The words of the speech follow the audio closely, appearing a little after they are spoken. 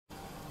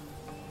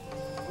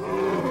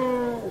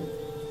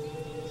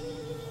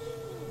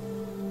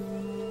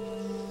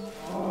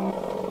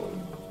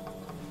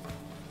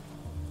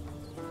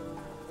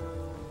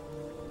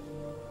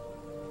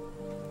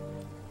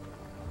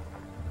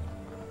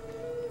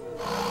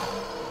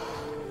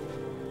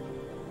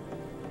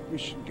We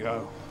should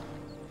go.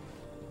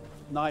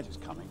 Night is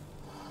coming.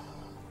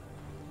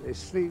 They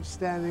sleep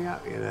standing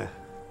up, you know.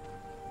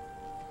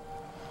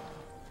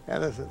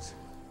 Elephants.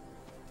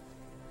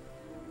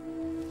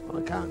 On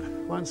account,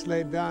 once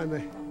laid down,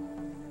 they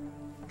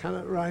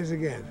cannot rise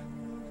again.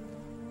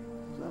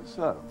 Is that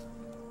so?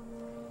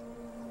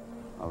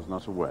 I was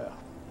not aware.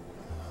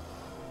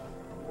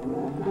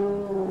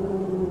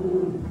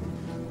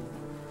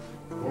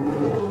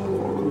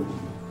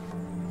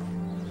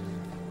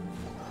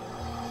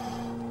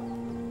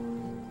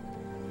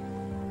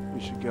 We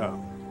should go.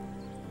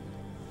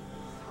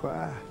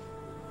 Where?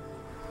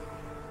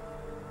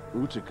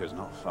 Utica's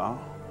not far.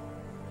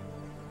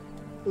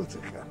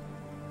 Utica.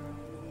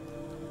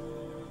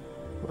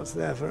 What's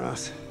there for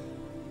us?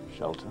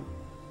 Shelter.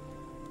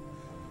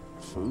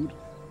 Food.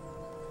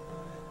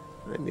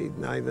 I need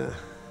neither.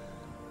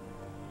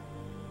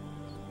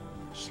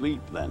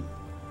 Sleep, then.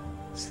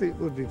 Sleep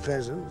would be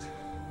pleasant.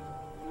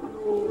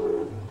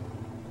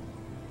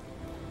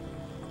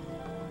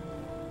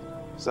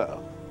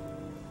 So.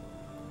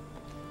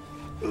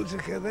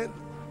 Utica, then?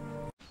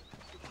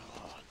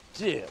 Oh,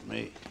 dear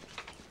me.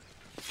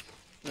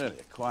 Really,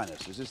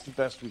 Aquinas, is this the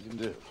best we can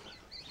do?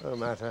 No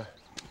matter.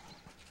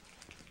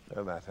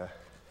 No matter.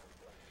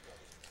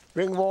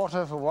 Bring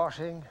water for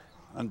washing.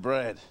 And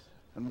bread.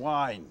 And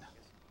wine.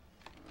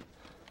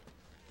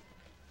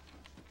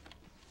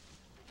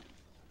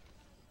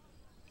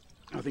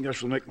 I think I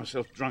shall make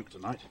myself drunk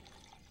tonight.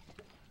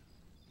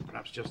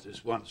 Perhaps just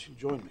this once you'll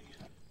join me.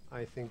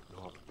 I think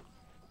not.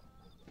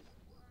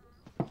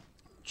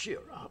 Cheer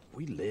up.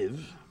 We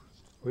live.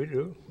 We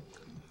do.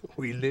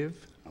 We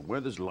live. And where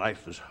there's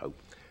life, there's hope.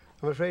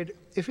 I'm afraid,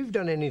 if we've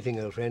done anything,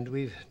 old friend,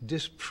 we've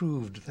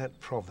disproved that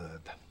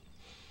proverb.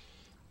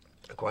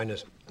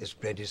 Aquinas, this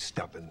bread is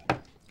stubborn.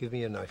 Give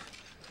me a knife.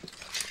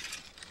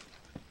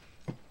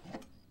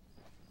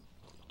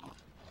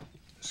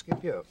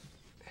 Scipio,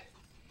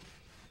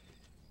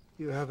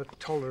 you have a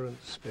tolerant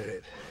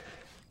spirit.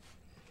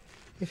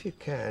 If you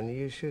can,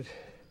 you should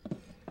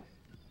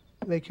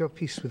make your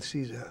peace with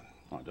Caesar.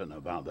 I don't know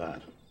about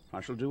that.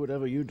 I shall do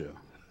whatever you do.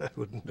 I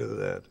wouldn't do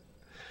that.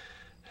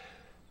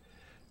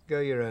 Go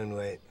your own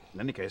way. In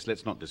any case,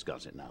 let's not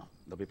discuss it now.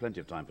 There'll be plenty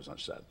of time for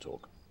such sad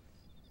talk.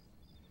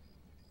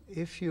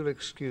 If you'll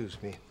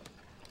excuse me,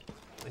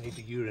 I need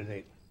to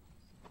urinate.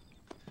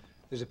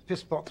 There's a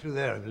piss pot through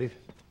there, I believe.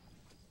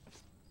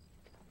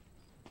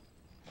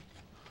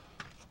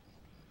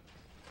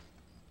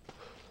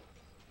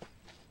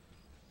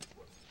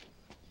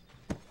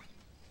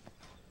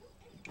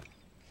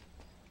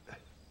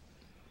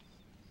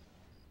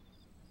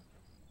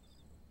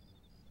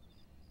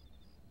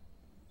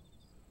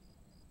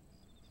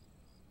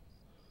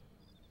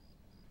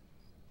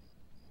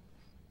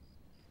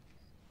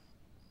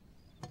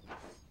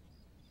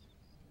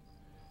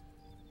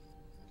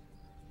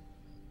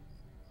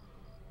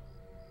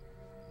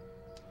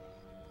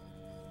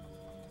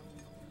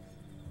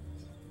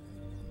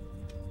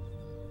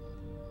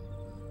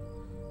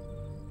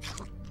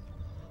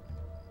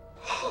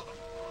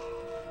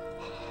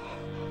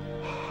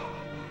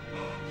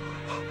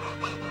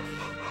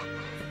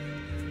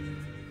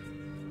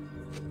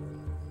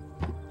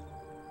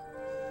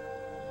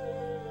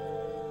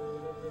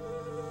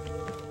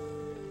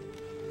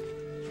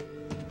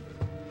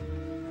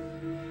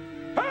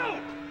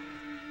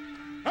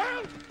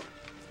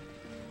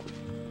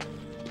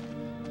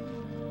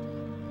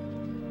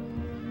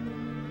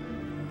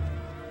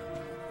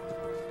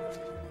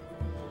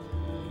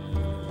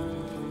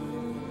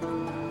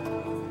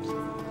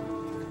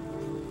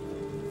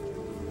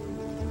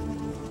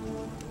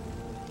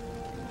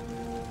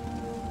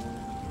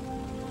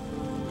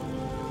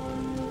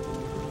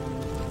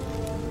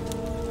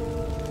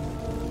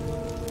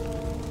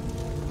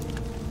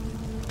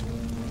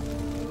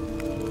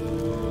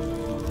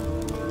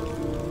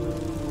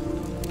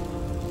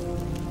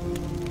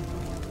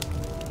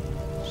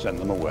 Send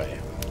them away.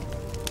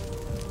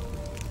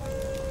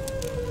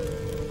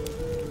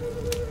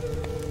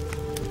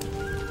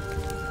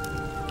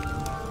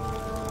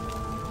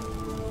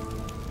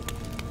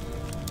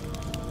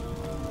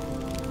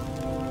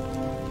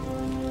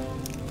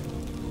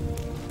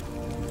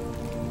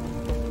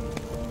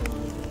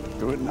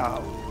 Do it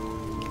now.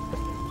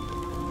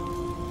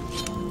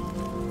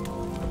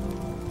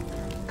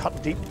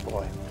 Cut deep,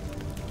 boy.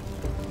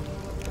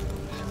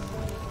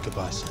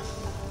 Goodbye, sir.